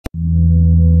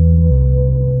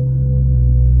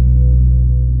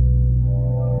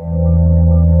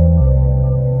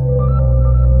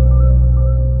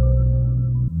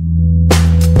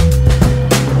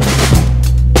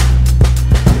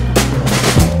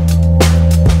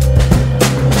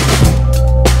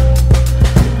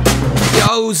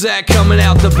Zach coming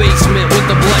out the basement with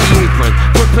the bloody apron,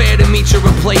 prepare to meet your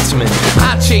replacement.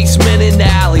 I chase men in the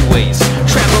alleyways,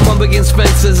 trap them up against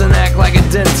fences and act like a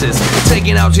dentist,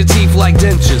 taking out your teeth like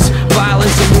dentures.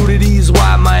 Violence and nudity is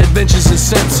why my adventures is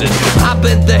censored. I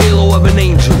bent the halo of an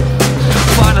angel,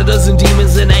 fought a dozen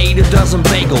demons and ate a dozen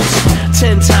bagels,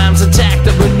 10 times attacked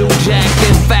of a new jack.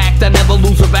 In fact, I never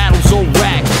lose a battle so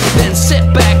racked. Then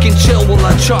sit back and chill while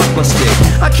I chalk my stick.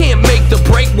 I can't make the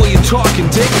break while you're talking,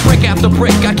 dick. Brick after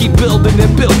brick, I keep building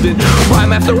and building.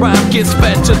 Rhyme after rhyme gets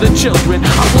fed to the children.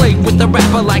 I play with the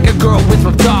rapper like a girl with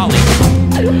a dolly,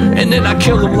 and then I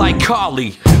kill him like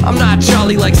Carly. I'm not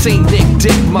jolly like Saint Nick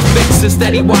Dick. My fix is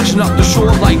steady washing up the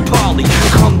shore like Polly.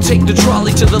 Come take the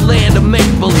trolley to the land of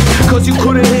make-believe, cause you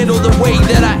couldn't handle the way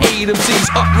that I ate MCs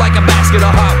up like a basket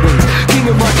of hot wings. King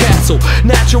of my castle,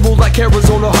 natural like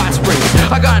Arizona hot springs.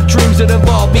 I got dreams that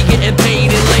involve me getting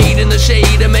paid and laid in the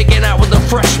shade and making out with a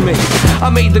fresh maid. I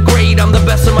made the grade, I'm the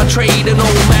best of my trade, and no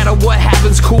matter what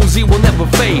happens, Coolzey will never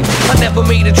fade. I never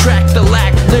made a track that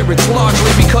lacked lyrics,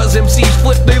 largely because MCs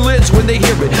flip their lids when they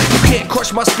hear it. You can't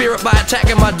crush my spirit by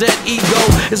attacking my dead ego,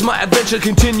 as my adventure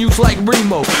continues like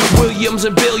Remo Williams,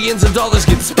 and billions of dollars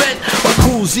get spent on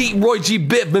Coolzey, Roy G.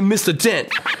 Bibb, and Mr.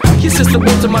 Dent. Your sister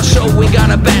went to my show and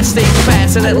got a bad stage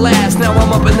pass, and at last, now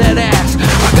I'm up in that ass.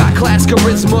 I got class,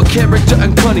 charisma, character,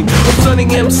 and cunning. I'm stunning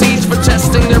MCs for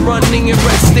testing, they're running and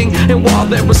resting, and while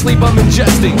they're asleep, I'm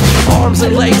ingesting arms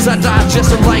and legs, I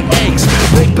digest them like eggs.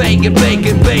 They beg and beg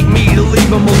and beg me to leave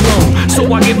them alone, so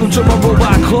I give them to my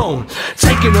robot clone,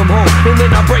 taking them home, and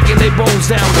then I'm breaking their bones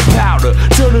down to powder,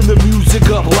 turning the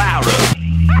music up louder.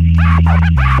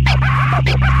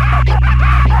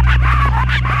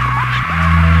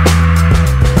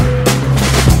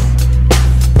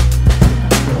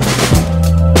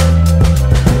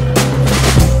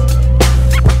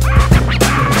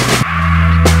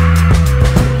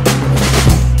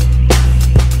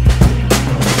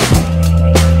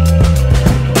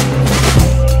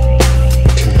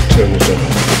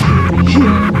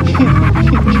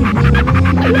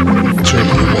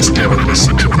 Surely you must never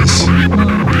listen to this.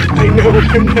 I know,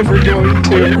 I'm never going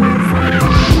to.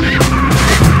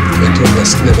 And you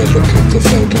must never look at the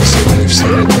photos that I've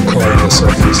seen at the coroner's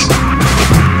office.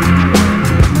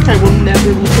 I will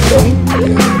never look at them.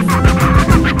 Yeah.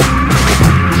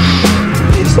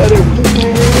 They said it was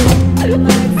bad.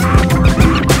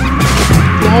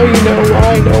 Now you know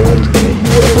why no one's gonna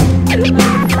hear it.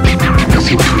 I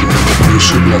think you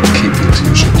should not keep it,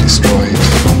 you should destroy it.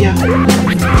 Yeah. I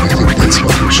think that's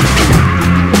what you should do.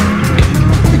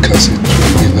 Because it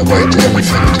will be the white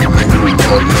elephant in your room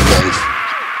all your life.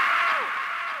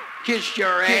 Kiss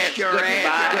your ass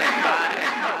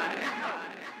goodbye.